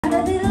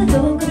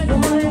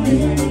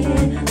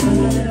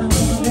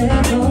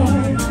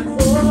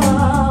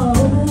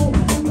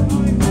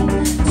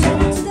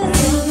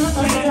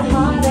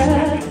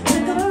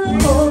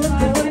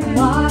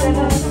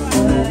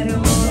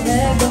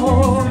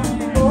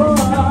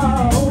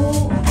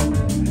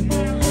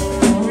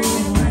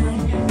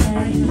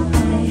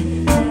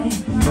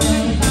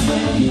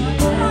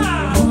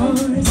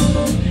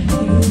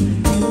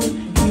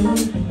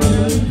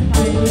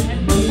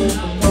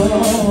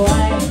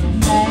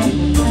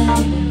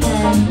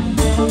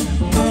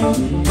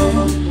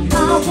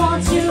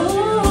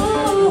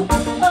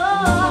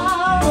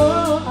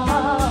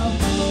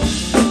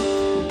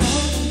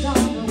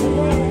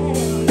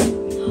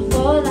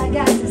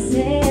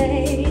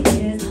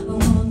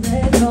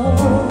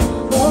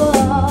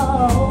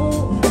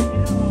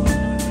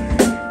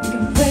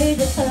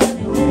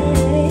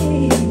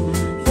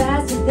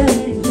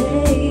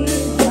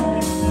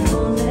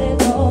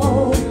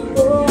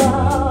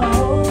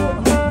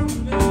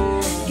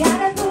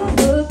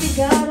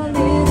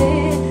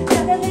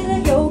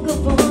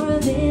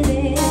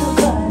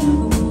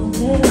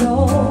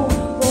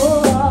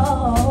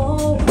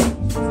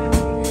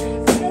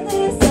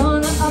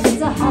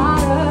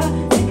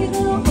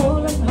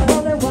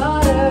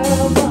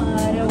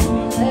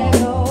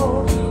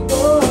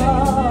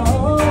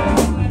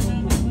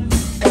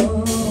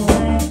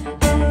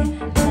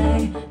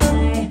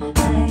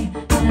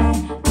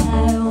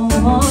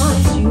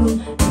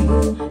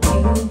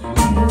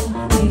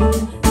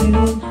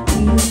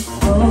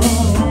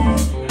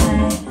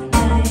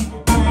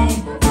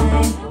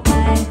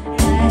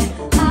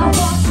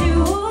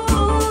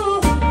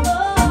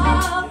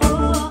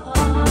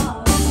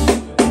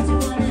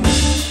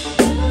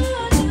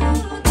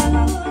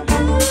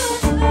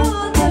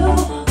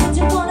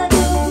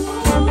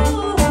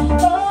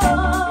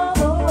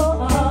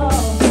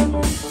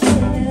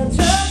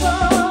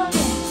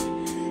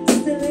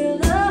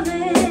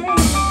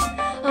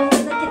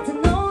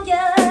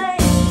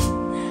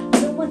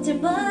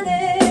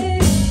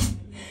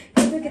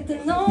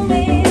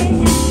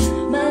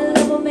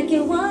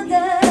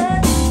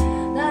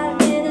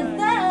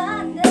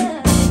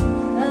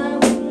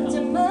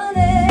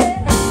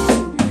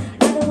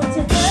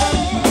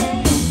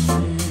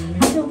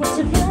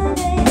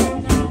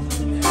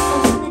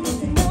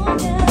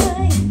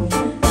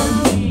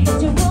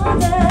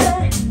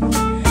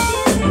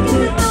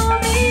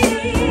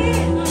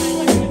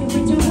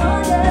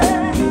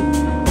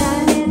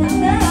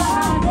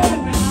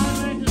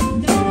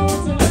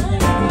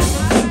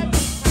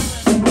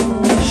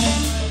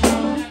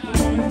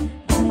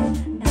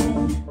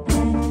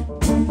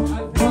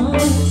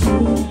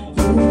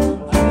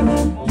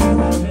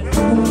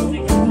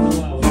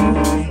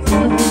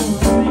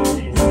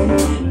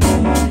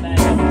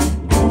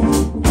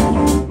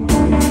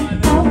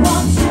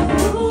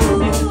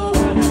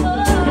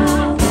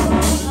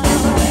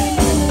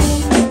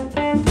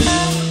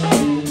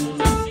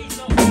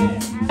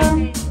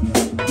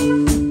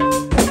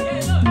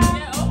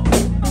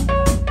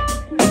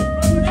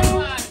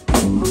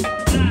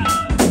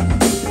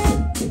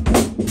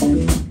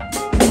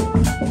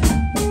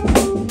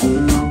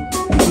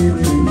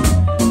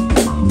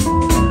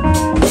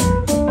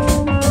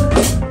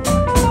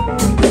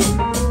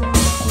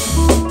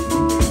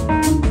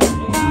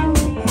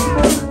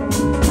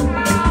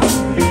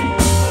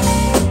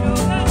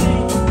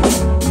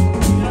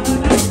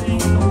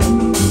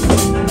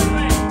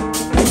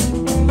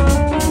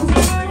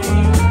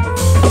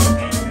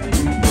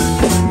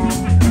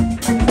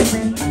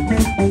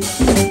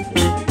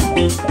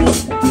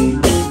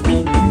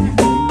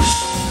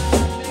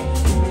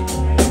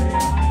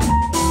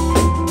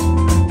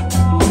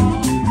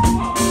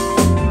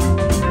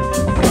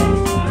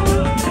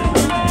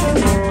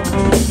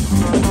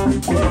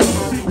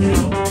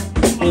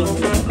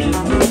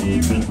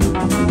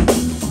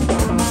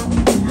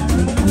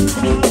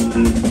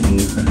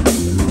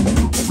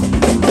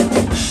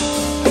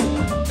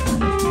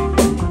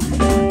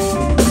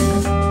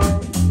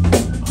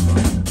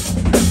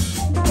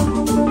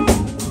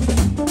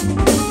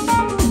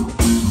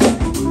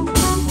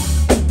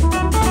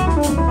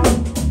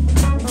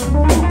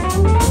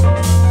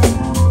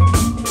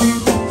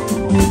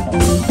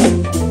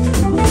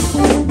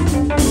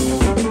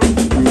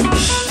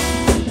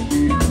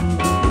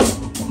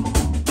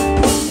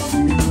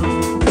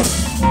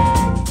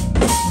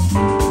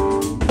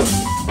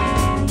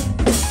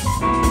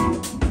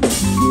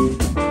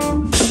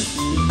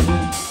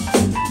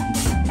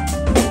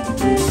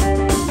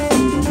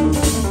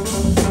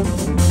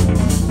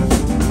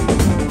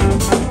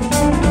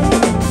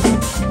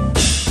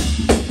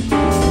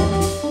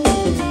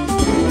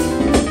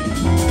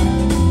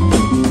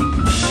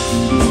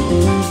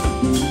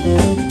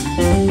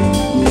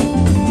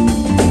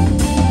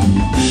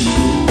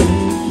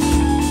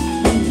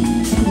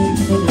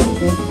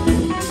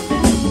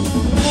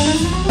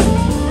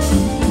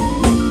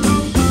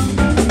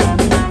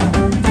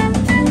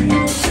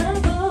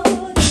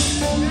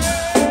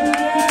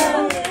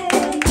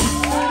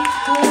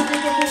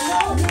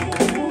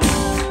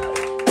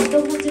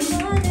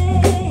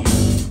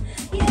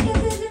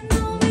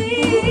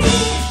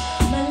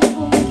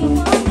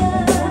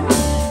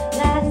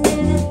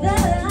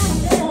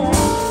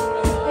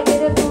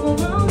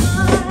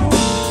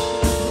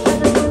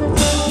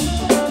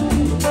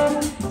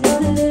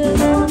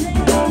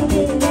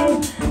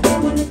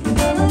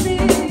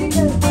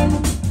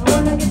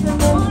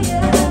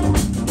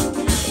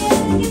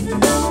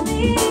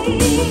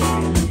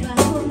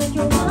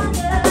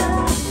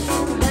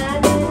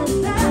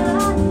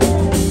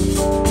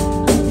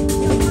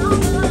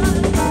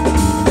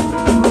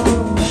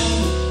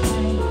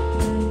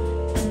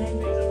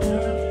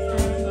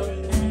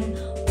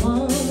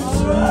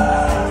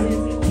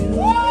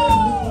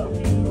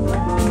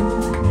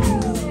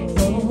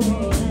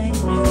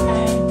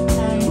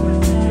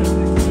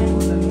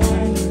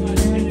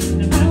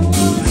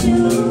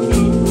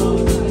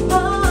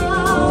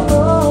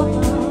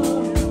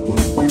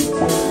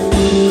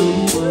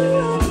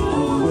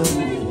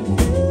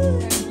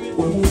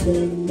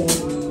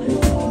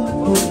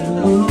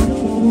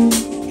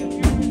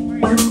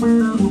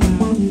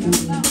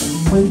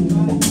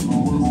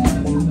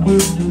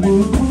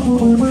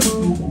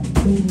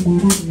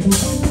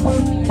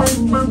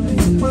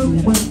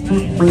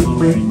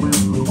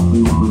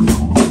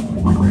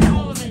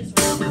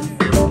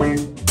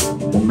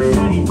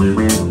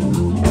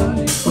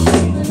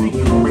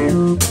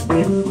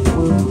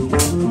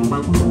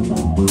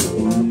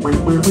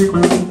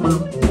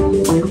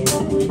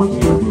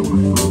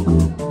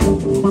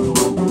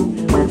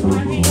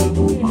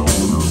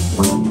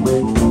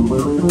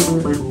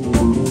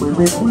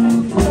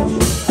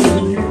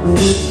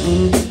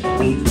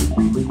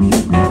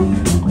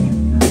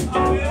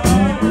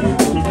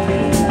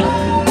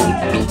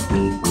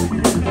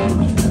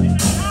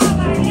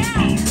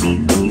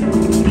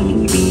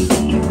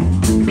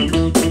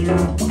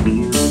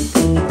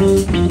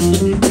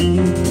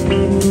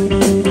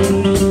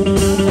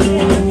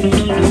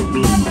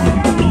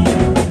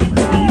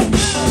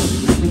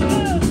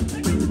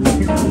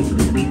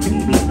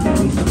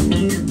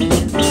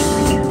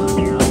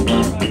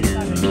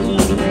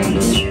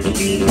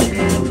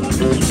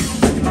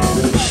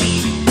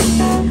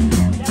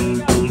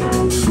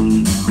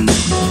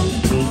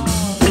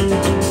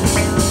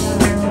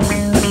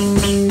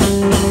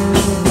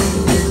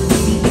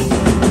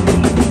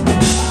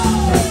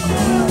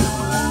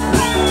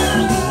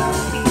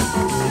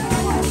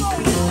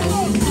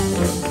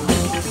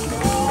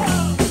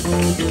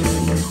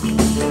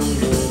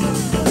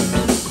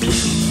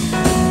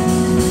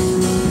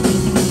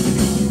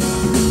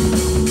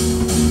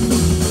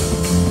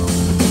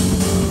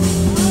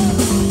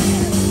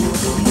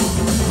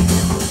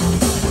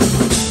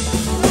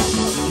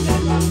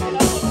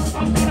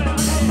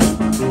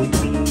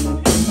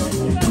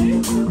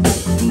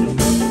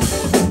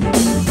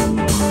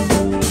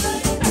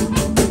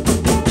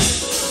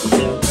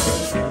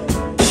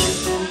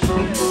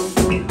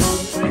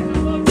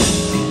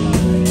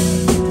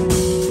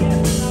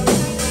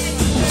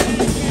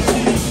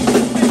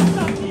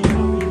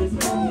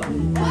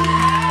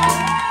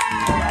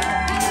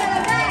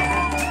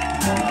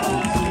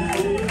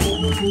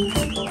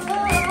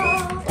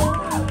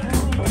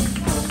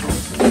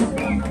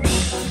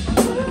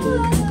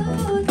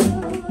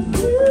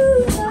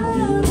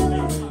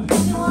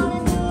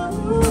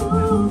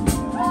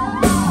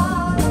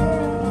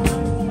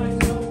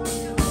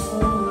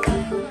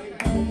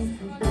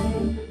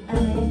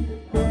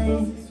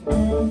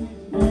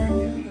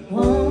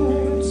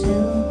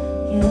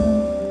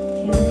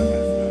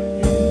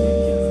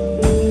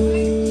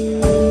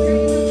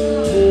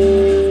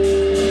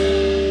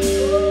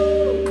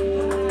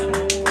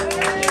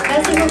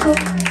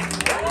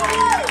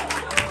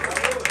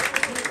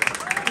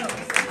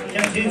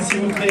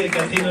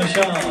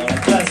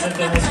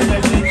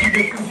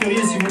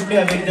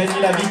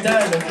Daniela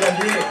Vital, au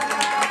clavier.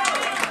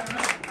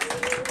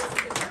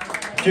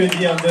 Que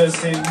dire de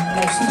ces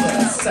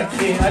monstres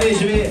sacrés? Allez,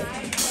 je vais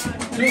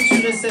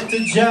clôturer cette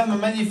jam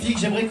magnifique.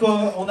 J'aimerais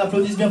qu'on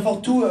applaudisse bien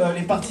fort tous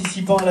les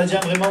participants à la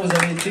jam. Vraiment, vous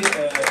avez été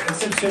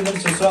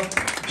exceptionnels ce soir.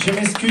 Je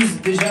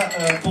m'excuse déjà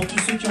pour tous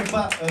ceux qui n'ont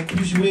pas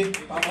pu jouer.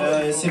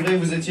 C'est vrai,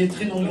 vous étiez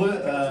très nombreux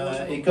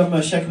et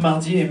comme chaque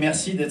mardi, et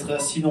merci d'être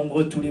si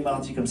nombreux tous les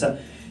mardis comme ça.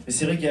 Mais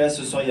c'est vrai qu'il y a là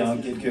ce soir, il y a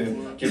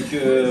quelques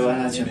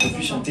voilà, tu n'as pas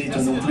pu chanter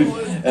toi non plus.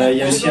 Il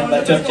y a aussi un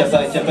batteur qui a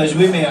pas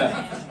joué, mais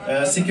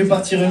c'est que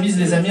partie remise,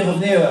 les amis.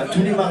 Revenez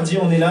tous les mardis,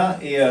 on est là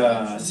et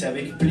c'est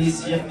avec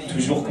plaisir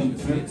toujours qu'on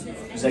peut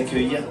vous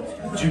accueillir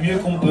du mieux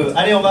qu'on peut.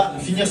 Allez, on va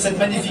finir cette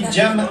magnifique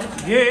jam.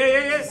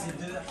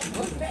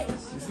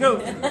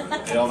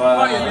 Et on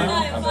va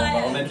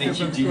remettre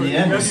l'équipe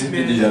d'Ignian, vous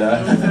étiez déjà là.